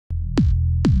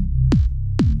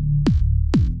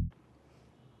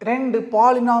ரெண்டு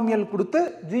பாலினாமியல் கொடுத்து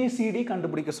ஜிசிடி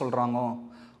கண்டுபிடிக்க சொல்கிறாங்க.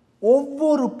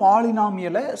 ஒவ்வொரு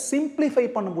பாலினாமியலை சிம்பிளிஃபை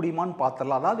பண்ண முடியுமான்னு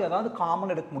பார்த்துடலாம். அதாவது ஏதாவது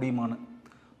காமன் எடுக்க முடியுமான்னு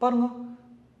பாருங்க.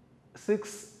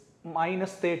 6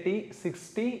 minus 30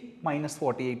 60 minus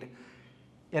 48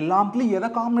 எல்லாத்துலையும் எதை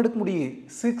காமன் எடுக்க முடியும்?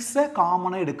 6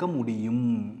 காமனாக எடுக்க முடியும்.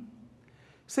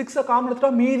 6 காமன்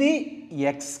எடுத்துட்டா மீதி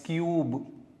X cube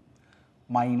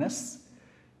minus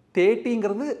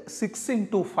 30ங்கிறது 6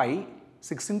 into 5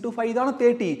 6 into 5 தானே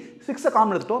 30. 6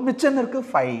 காமன் எடுத்துட்டோம், மிச்சம் என்ன இருக்கு?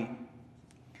 5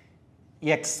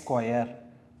 எக்ஸ் ஸ்கொயர்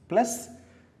ப்ளஸ்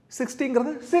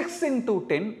 60ங்கிறது 6 into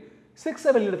 10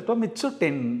 6 வெளியில் எடுத்துட்டோம், மிச்சம்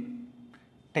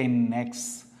 10x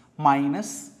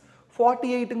மைனஸ்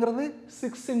 48ங்கிறது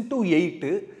 6 into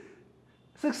 8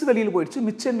 6 வெளியில் போயிடுச்சு,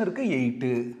 மிச்சம் என்ன இருக்கு?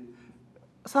 8.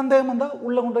 சந்தேகம் வந்தால்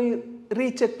உள்ள கொண்டு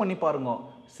ரீசெக் பண்ணி பாருங்க.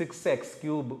 6x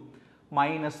cube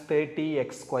minus 30x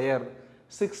square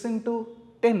 6 into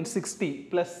 10 60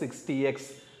 plus 60x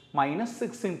minus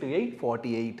 6 into 8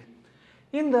 48.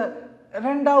 இந்த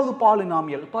ரெண்டாவது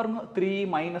பாலினாமியல் பாருங்க. 3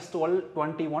 minus 12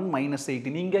 21 minus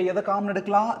 18. நீங்க எதை காமன்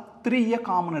எடுக்கலாம்? 3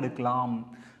 காமன் எடுக்கலாம்.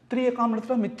 3 காமன்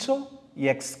எடுத்தா மிச்சம்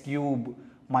x cube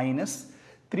minus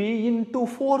 3 into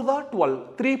 4 தான் 12.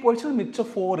 3 போயிடுச்சு,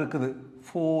 மிச்சம் 4 இருக்குது.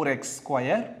 4x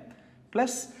square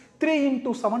plus 3 into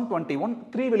 7 21.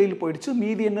 3 வெளியில் போயிடுச்சு,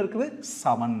 மீதி என்ன இருக்குது?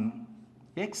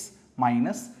 7x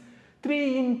minus 3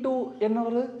 into என்ன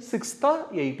வருது? 6 தான்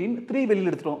 18. 3 வெளியில்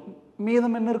எடுத்துட்டோம்,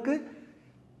 மீதம் என்ன இருக்கு?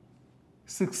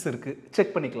 6 இருக்கு.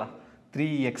 செக் பண்ணிக்கலாம்.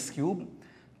 3x cube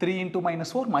 3 into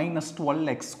minus 4 minus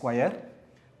 12x square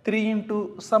 3 into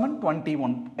 7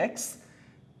 21x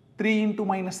 3 into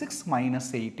minus 6 minus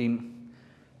 18.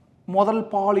 முதல்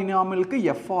பாலினாமியலுக்கு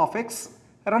f of x,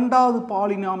 ரெண்டாவது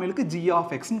பாலினாமியலுக்கு g of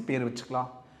x ன்னு பேர் வச்சுக்கலாம்.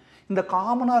 இந்த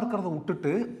காமனாக இருக்கிறத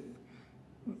விட்டுட்டு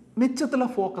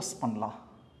மிச்சத்தில் ஃபோக்கஸ் பண்ணலாம்.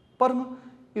 பாருங்க,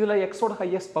 இதில் எக்ஸோட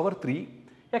ஹையஸ்ட் பவர் 3,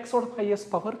 எக்ஸோட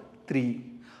ஹையஸ்ட் பவர் 3.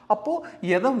 அப்போது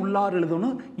எதை உள்ளார்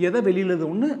எழுதணும் எதை வெளியில்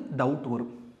எழுதணும்னு டவுட்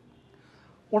வரும்.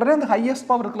 உடனே அந்த ஹையஸ்ட்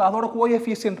பவர் இருக்குல்ல, அதோட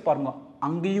கோஎஃபிஷியன்ட் பாருங்க.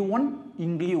 அங்கேயும் 1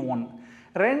 இங்கேயும் 1,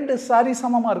 ரெண்டு சரி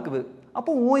சமமாக இருக்குது.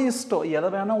 அப்போ ஓஎஸ்டோ எதை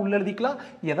வேணால் உள்ள எழுதிக்கலாம்,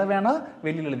 எதை வேணால்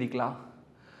வெளியில் எழுதிக்கலாம்.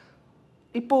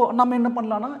 இப்போது நம்ம என்ன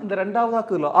பண்ணலான்னா இந்த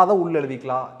ரெண்டாவதாக்குல அதை உள்ள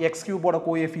எழுதிக்கலாம். எக்ஸ் கியூபோட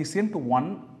கோஎஃபிஷியன்ட் 1,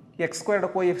 எக்ஸ் ஸ்கொயரோட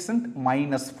கோஎஃபிஷியன்ட்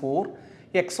 -4,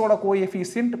 எக்ஸோட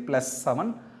கோஎஃபிஷியன்ட் +7,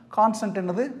 கான்ஸ்டன்ட்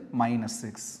என்னது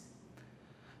 -6.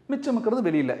 மிச்சம் இருக்கிறது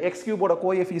வெளியில். எக்ஸ் கியூபோட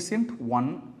கோஎஃபிஷியன்ட் 1,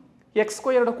 எக்ஸ்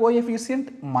ஸ்கொயரோட கோஎஃபிஷியன்ட்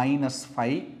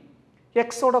 -5,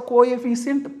 எக்ஸோட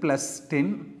கோஎஃபிஷியன்ட் +10,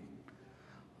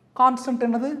 கான்ஸ்டன்ட்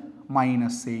என்னது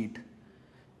 -8.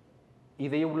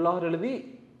 இதை உள்ளார் எழுதி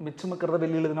மிச்சம் இருக்கிறத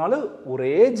வெளியில் எழுதினாலும்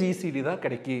ஒரே ஜிசிடி தான்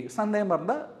கிடைக்கி. சந்தேகம்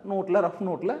இருந்தால் நோட்டில் ரஃப்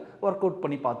நோட்டில் ஒர்க் அவுட்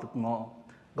பண்ணி பார்த்துக்குங்க,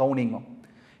 கவுனிங்க.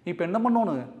 இப்போ என்ன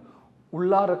பண்ணணும்?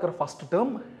 உள்ளார இருக்கிற ஃபஸ்ட்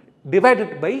டேர்ம்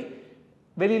டிவைடட் பை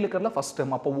வெளியில் இருக்கிறதுல ஃபஸ்ட்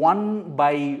டேர்ம். அப்போ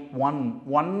 1/1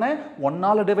 1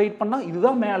 1ஆல் டிவைட் பண்ணால்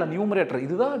இதுதான் மேலே நியூமரேட்டர்,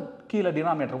 இதுதான் கீழே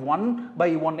டினாமினேட்டர்.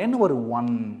 1/1 என்ன ஒரு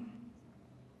 1.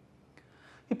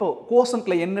 இப்போ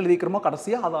கோசன்ட்டில் என்ன எழுதிக்கிறோமோ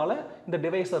கடைசியாக அதால் இந்த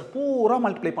டிவைசர் பூரா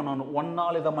மல்டிப்ளை பண்ணணும்.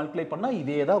 1ஆல் இதை மல்டிப்ளை பண்ணால்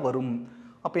இதே தான் வரும்.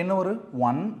 அப்போ என்ன ஒரு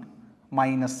 1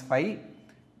 -5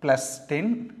 +10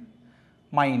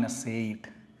 -8.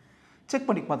 செக்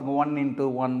பண்ணி பார்த்துங்க. 1 into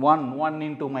 1 1 1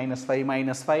 into -5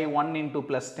 -5 1 into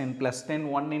 +10 +10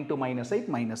 1 into -8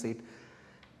 -8.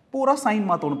 பூரா சைன்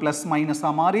மாற்றணும். ப்ளஸ்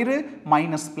மைனஸாக மாறிடு,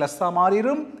 மைனஸ் ப்ளஸ்ஸாக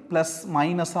மாறிடும், ப்ளஸ்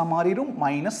மைனஸாக மாறிடும்,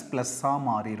 மைனஸ் ப்ளஸ்ஸாக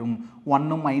மாறிடும்.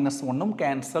 1ம் -1ம்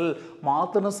கேன்சல்.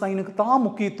 மாற்றின சைனுக்கு தான்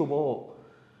முக்கியத்துவம்.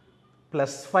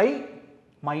 +5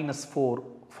 -4,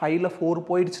 5ல் 4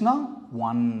 போயிடுச்சுன்னா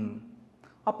 1.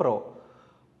 அப்புறம்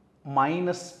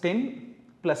 -10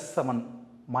 +7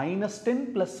 -10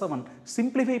 +7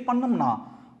 சிம்பிளிஃபை பண்ணோம்னா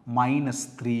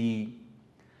 -3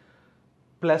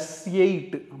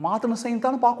 +8. மாற்றின சைன்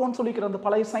தானே பார்க்கணும்னு சொல்லிக்கிறேன். அந்த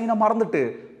பழைய சைனை மறந்துட்டு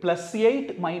 +8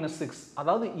 -6,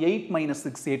 அதாவது 8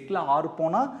 -6 8ல் 6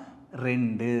 போனால்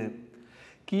 2.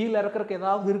 கீழே இறக்கிறதுக்கு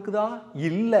ஏதாவது இருக்குதா?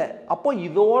 இல்லை. அப்போ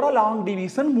இதோட லாங்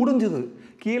டிவிஷன் முடிஞ்சுது.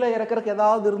 கீழே இறக்கிறதுக்கு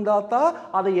ஏதாவது இருந்தால் தான்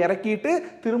அதை இறக்கிட்டு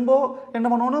திரும்ப என்ன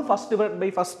பண்ணணும்? ஃபஸ்ட் டிவைட் பை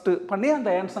ஃபஸ்ட்டு பண்ணி அந்த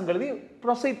ஆன்சர் எழுதி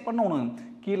ப்ரொசீட் பண்ணணும்.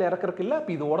 கீழே இறக்கிறதுக்கு இல்லை.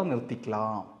 அப்போ இதோட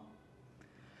நிறுத்திக்கலாம்.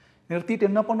 நிறுத்திட்டு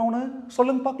என்ன பண்ணணும்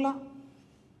சொல்லுங்க பார்க்கலாம்.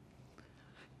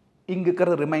 இங்கே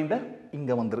இருக்கிறது ரிமைண்டர்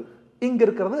இங்கே வந்துரு, இங்கே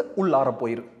இருக்கிறது உள்ளார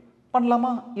போயிரு.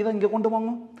 பண்ணலாமா? இதை இங்கே கொண்டு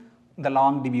வாங்க. இந்த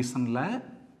லாங் டிவிஷனில்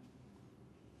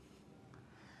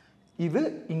இது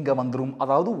இங்கே வந்துடும்.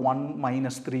 அதாவது 1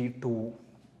 -3 2.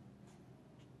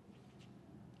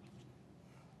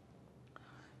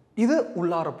 இது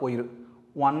உள்ளார போயிரு.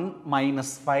 1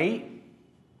 -5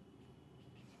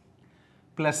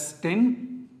 +10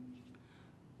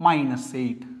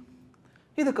 -8.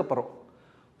 இதுக்கப்புறம்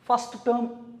ஃபர்ஸ்ட் டேர்ம்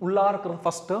உள்ளார இருக்கிற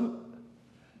ஃபர்ஸ்ட் டேர்ம்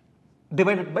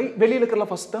டிவைடட் பை வெளியில் இருக்கிற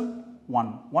ஃபர்ஸ்ட் டேர்ம்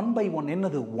 1 1 by 1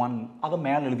 என்னது 1 அதை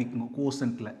மேலே எழுதிக்கணும்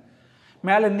கோசன்ட்டில்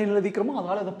மேலே என்ன எழுதிக்கிறோமோ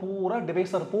அதனால் அதை பூரா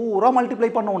டிவைசர் பூரா மல்டிப்ளை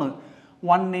பண்ணணும்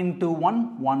 1 into 1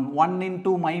 1 1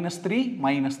 into -3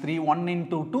 -3 1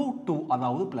 into 2 2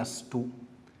 அதாவது +2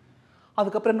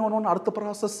 அதுக்கப்புறம் என்ன ஒன்று அடுத்த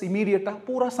ப்ராசஸ் இமீடியட்டாக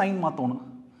பூரா சைன் மாற்றணும்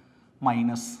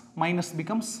minus minus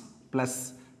becomes plus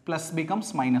plus becomes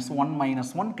 -1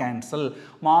 -1 cancel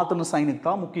மாற்றின சைனுக்கு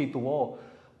தான் முக்கியத்துவம்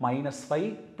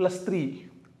 -5 + 3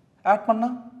 ஆட்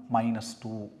பண்ணால்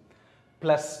 -2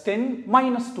 ப்ளஸ் 10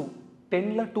 -2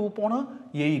 10ல் 2 போனால்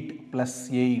 8 +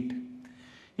 8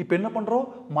 இப்போ என்ன பண்ணுறோம்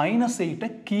 -8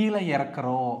 கீழே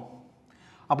இறக்குறோம்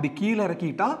அப்படி கீழே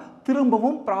இறக்கிட்டா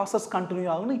திரும்பவும் ப்ராசஸ் கண்டினியூ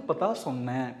ஆகுன்னு இப்போ தான்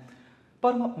சொன்னேன்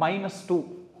பாருங்க -2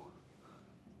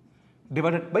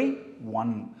 டிவைடட் பை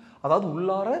 1 அதாவது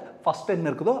உள்ளார ஃபர்ஸ்ட் என்ன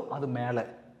இருக்குதோ அது மேலே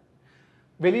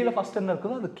வெளியில் ஃபர்ஸ்ட் என்ன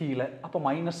இருக்குதோ அது கீழே அப்போ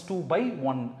 -2 by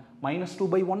 1 -2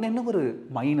 by 1 என்ன வரும்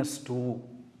 -2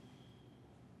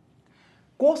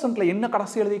 கோசன்ட்ல என்ன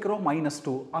கடைசி எழுதிக்கிறோம்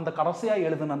 -2 அந்த கடைசியாக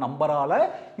எழுதின நம்பரால்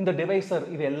இந்த டிவைசர்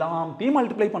இது எல்லாத்தையும்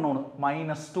மல்டிப்ளை பண்ணணும்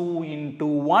 -2 into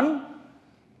 1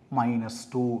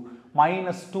 -2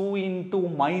 -2 into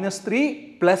 -3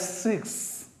 + 6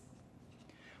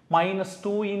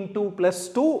 -2 into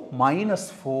 +2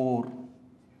 -4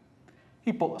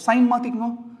 இப்போ சைன்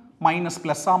மாற்றிக்கணும் மைனஸ்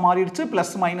ப்ளஸ்ஸாக மாறிடுச்சு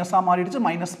ப்ளஸ் மைனஸாக மாறிடுச்சு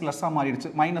மைனஸ் ப்ளஸ்ஸாக மாறிடுச்சு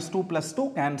 -2 + 2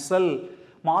 கேன்சல்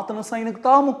மாற்றின சைனுக்கு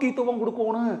தான் முக்கியத்துவம்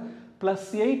கொடுக்கணும்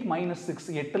 +8 -6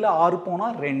 8ல் 6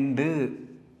 போனால் 2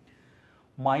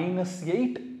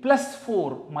 -8 +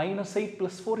 4 -8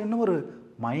 + 4 என்ன ஒரு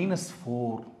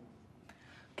 -4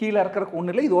 கீழே இருக்கிறக்கு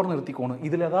ஒன்றும் இல்லை இதோடு நிறுத்திக்கணும்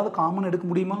இதில் ஏதாவது காமன் எடுக்க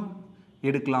முடியுமா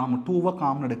எடுக்கலாம் 2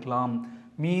 காமன் எடுக்கலாம்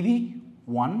மீதி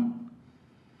 1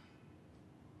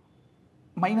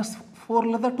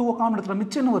 -4ல் தான் 2 காமன் எடுத்துக்கலாம்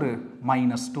மிச்சம் என்ன ஒரு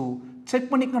 -2 செக்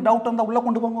பண்ணிக்கணும் டவுட் இருந்தால் உள்ளே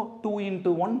கொண்டு போங்க 2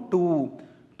 into 1 2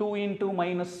 2 into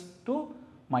 -2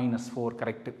 -4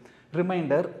 கரெக்ட்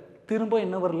ரிமைண்டர் திரும்ப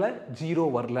என்ன வரல 0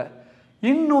 வரல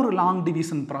இன்னொரு லாங்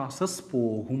டிவிஷன் ப்ராசஸ்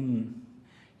போகும்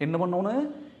என்ன பண்ணணும்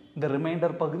இந்த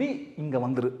ரிமைண்டர் பகுதி இங்கே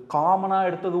வந்துரு காமனாக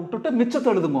எடுத்தது விட்டுட்டு மிச்சத்தை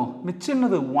எழுதுங்க மிச்சம்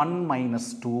என்னது 1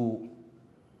 -2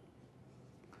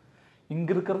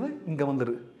 இங்கே இருக்கிறது இங்கே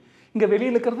வந்துரு இங்கே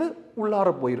வெளியில் இருக்கிறது உள்ளார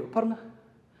போயிரு பாருங்க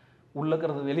உள்ள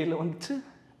இருக்கிறது வெளியில் வந்துச்சு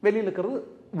வெளியில் இருக்கிறது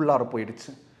உள்ளார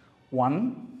போயிடுச்சு 1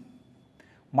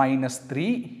 -3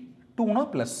 2னா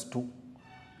 +2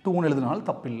 2ன்னு எழுதினாலும்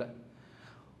தப்பில்லை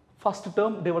first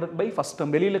term divided by first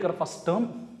term வெளியில் இருக்கிற ஃபர்ஸ்ட் டேர்ம்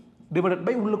டிவைடட்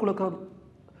பை உள்ளுக்குள்ள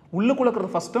இருக்கிற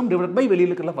ஃபர்ஸ்ட் டேர்ம் டிவைடட் பை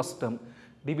வெளியில் இருக்கிற first term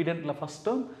டிவிடெண்டில் first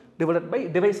term divided by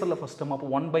டிவைசரில் first term அப்போ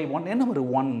 1 by 1 என்ன ஒரு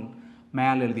 1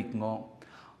 மேலே எழுதிக்குங்க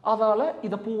அதால்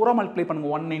இதை பூரா மல்டிப்ளை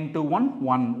பண்ணுங்க 1 into 1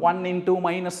 1 1 into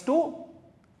 -2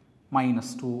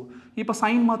 -2 இப்போ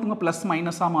சைன் மாற்றுங்க ப்ளஸ்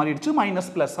மைனஸாக மாறிடுச்சு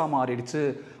மைனஸ் ப்ளஸ்ஸாக மாறிடுச்சு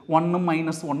 1ம்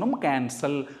 -1ம்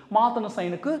கேன்சல் மாற்றின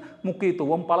சைனுக்கு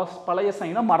முக்கியத்துவம் பழைய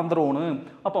சைனை மறந்துடணும்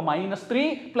அப்போ -3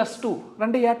 + 2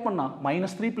 ரெண்டையும் ஆட் பண்ணா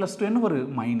 -3 + 2 என்ன ஒரு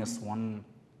 -1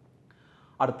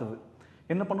 அடுத்தது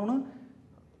என்ன பண்ணணும்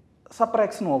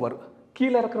சப்ராக்ஷன் ஓவர்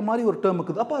கீழே இருக்கிற மாதிரி ஒரு டேர்ம்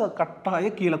இருக்குது அப்போ அதை கட்டாய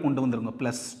கீழே கொண்டு வந்துருங்க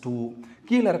 +2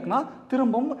 கீழே இருக்குன்னா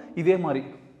திரும்பவும் இதே மாதிரி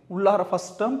உள்ளார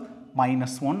ஃபர்ஸ்ட் டேர்ம்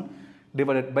 -1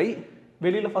 டிவைடட் பை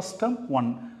வெளியில் ஃபர்ஸ்ட் டேர்ம் 1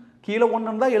 கீழே 1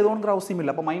 இருந்தால் எழுதணுங்கிற அவசியம்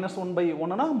இல்லை அப்போ -1 by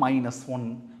 1னா -1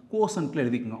 கோசன்ட்டில்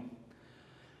எழுதிக்கணும்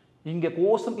இங்கே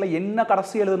கோசன்ட்டில் என்ன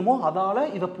கடைசி எழுதணுமோ அதால்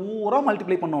இதை பூரா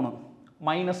மல்டிப்ளை பண்ணணும்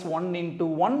 -1 into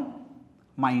 1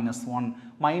 -1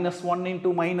 -1 into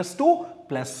 -2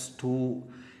 +2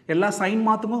 எல்லாம் சைன்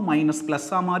மாற்றுமோ மைனஸ்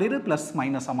ப்ளஸ்ஸாக மாறிடு ப்ளஸ்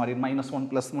மைனஸாக மாறிடு -1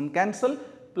 + 1 கேன்சல்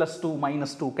 +2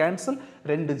 -2 கேன்சல்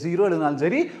 2 0 எழுதினாலும்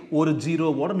சரி ஒரு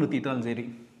 0வோடு நிறுத்திட்டாலும் சரி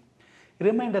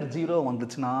ரிமைண்டர் 0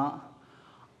 வந்துச்சுன்னா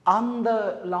அந்த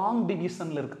லாங்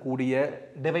டிவிஷனில் இருக்கக்கூடிய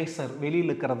டிவைசர் வெளியில்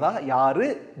இருக்கிறதா யார்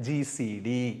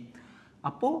ஜிசிடி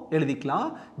அப்போது எழுதிக்கலாம்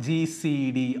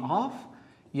GCD of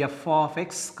f of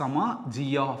x, g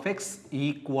of x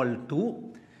equal to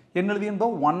என்ன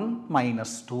எழுதியிருந்தோம் 1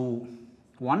 -2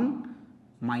 1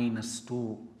 -2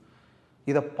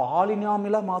 இதை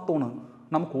பாலினாமியலாக மாற்றணும்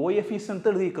நம்ம கோஎஃபிஷியன்ட்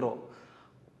எழுதிக்கிறோம்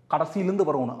கடைசியிலேருந்து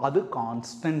வரணும் அது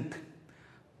கான்ஸ்டன்ட்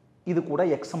இது கூட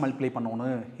எக்ஸை மல்டிப்ளை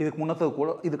பண்ணணும் இதுக்கு முன்னத்தது கூட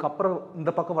இதுக்கப்புறம் இந்த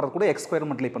பக்கம் வரது கூட எக்ஸ் ஸ்கொயர்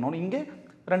மல்டிப்ளை பண்ணணும் இங்கே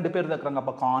 2 பேர் இருக்கிறாங்க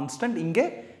அப்போ கான்ஸ்டன்ட் இங்கே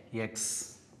எக்ஸ்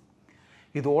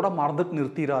இதோட மறந்துட்டு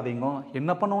நிறுத்திடாதீங்க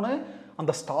என்ன பண்ணணும்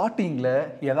அந்த ஸ்டார்டிங்கில்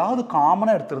ஏதாவது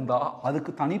காமனாக எடுத்திருந்தா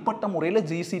அதுக்கு தனிப்பட்ட முறையில்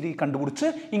ஜிசிடி கண்டுபிடிச்சி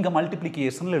இங்கே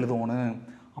மல்டிப்ளிகேஷனில் எழுதணும்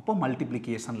அப்போ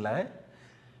மல்டிப்ளிகேஷனில்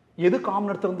எது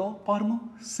காமன் எடுத்திருந்தோம் பாருங்க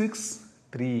 6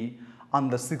 3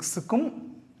 அந்த 6க்கும்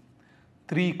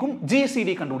 3க்கும்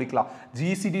ஜிசிடி கண்டுபிடிக்கலாம்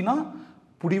ஜிசிடினா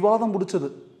புடிவாதம் பிடிச்சது.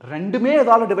 ரெண்டுமே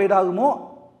எதால டிவைட் ஆகுமோ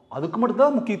அதுக்கு மட்டும்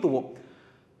தான் முக்கியத்துவம்.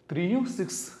 3யும்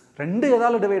 6 ரெண்டு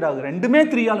எதால டிவைட் ஆகுது? ரெண்டுமே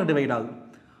 3ஆல டிவைட் ஆகுது.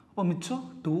 அப்போ மிச்சம்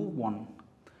 2 1.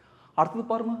 அடுத்தது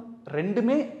பாருங்க,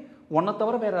 ரெண்டுமே 1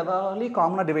 தவிர வேற எதாலையும்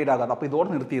காமனாக டிவைட் ஆகாது. அப்போ இதோட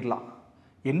நிறுத்திடலாம்.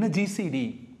 என்ன ஜிசிடி?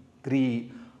 3.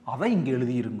 அதை இங்கே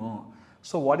எழுதிருங்க.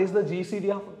 So what is the GCD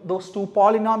of those two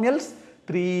polynomials?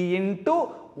 3 into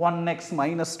 1x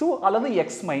minus 2 அல்லது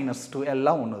x minus 2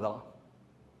 எல்லாம் ஒன்று தான்.